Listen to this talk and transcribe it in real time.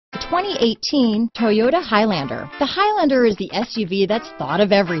2018 Toyota Highlander. The Highlander is the SUV that's thought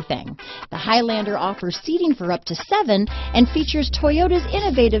of everything. The Highlander offers seating for up to 7 and features Toyota's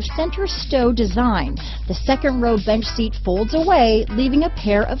innovative center stow design. The second row bench seat folds away, leaving a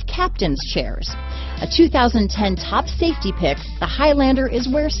pair of captain's chairs. A 2010 top safety pick, the Highlander is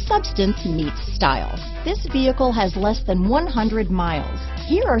where substance meets style. This vehicle has less than 100 miles.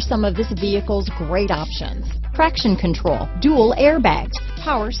 Here are some of this vehicle's great options: traction control, dual airbags,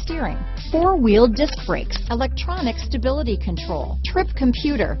 power steering, 4-wheel disc brakes, electronic stability control, trip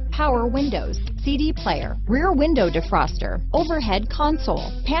computer, power windows, CD player, rear window defroster, overhead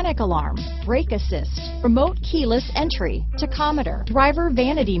console, panic alarm, brake assist, remote keyless entry, tachometer, driver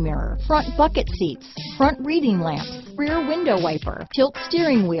vanity mirror, front bucket seats, front reading lamps, rear window wiper, tilt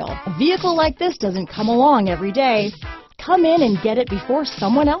steering wheel. A vehicle like this doesn't come along every day. Come in and get it before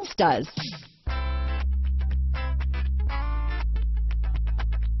someone else does.